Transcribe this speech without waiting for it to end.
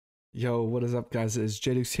Yo, what is up, guys? It's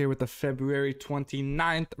JDukes here with the February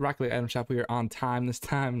 29th Rocket League item shop. We are on time this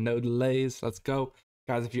time, no delays. Let's go.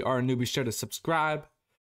 Guys, if you are new, be sure to subscribe.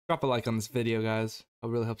 Drop a like on this video, guys.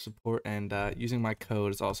 It'll really help support, and using my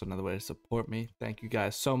code is also another way to support me. Thank you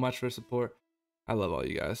guys so much for support. I love all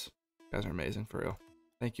you guys. You guys are amazing, for real.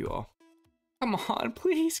 Thank you all. Come on,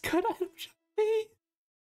 please. Good item shop, please.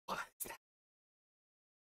 What is that?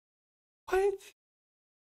 What?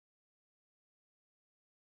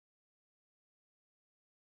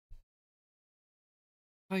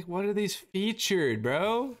 Like, what are these featured,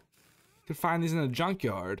 bro? You could find these in a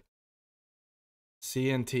junkyard.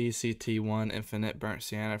 CNT CT1 Infinite Burnt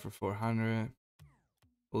Sienna for 400.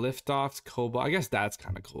 Liftoffs Cobalt. I guess that's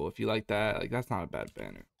kind of cool if you like that. Like, that's not a bad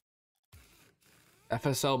banner.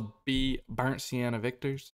 FSLB Burnt Sienna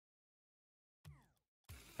Victors.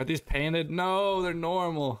 Are these painted? No, they're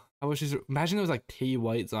normal. I wish these. Imagine it was like T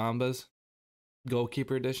white zombas.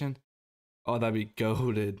 Goalkeeper edition. Oh, that'd be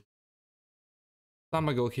goated. I'm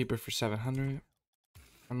a goalkeeper for 700.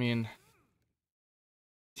 I mean,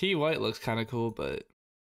 T white looks kind of cool, but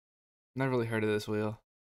never really heard of this wheel.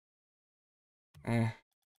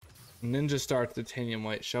 Ninja Star Titanium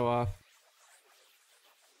White show off.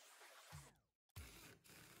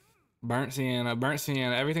 Burnt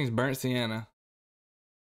Sienna, everything's burnt sienna.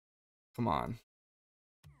 Come on.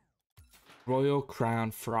 Royal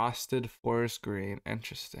Crown Frosted Forest Green.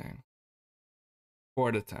 Interesting. 4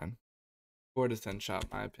 out of 10. 4 out of 10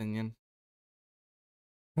 shot, my opinion.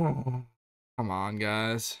 Come on,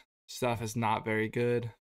 guys. Stuff is not very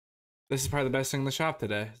good. This is probably the best thing in the shop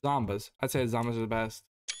today. Zombas. I'd say Zombas are the best,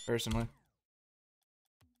 personally.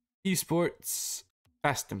 Esports.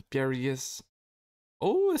 Fast and Furious.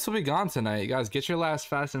 Oh, this will be gone tonight. Guys, get your last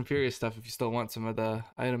Fast and Furious stuff if you still want some of the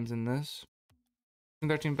items in this. Season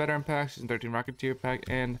 13 Veteran Pack, Season 13 Rocketeer Pack,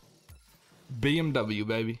 and BMW,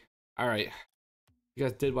 baby. Alright. You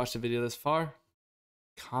guys did watch the video this far.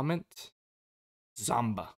 Comment.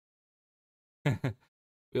 Zomba.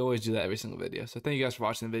 We always do that every single video. So thank you guys for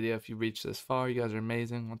watching the video. If you reached this far, you guys are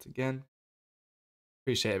amazing once again.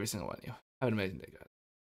 Appreciate every single one of you. Have an amazing day, guys.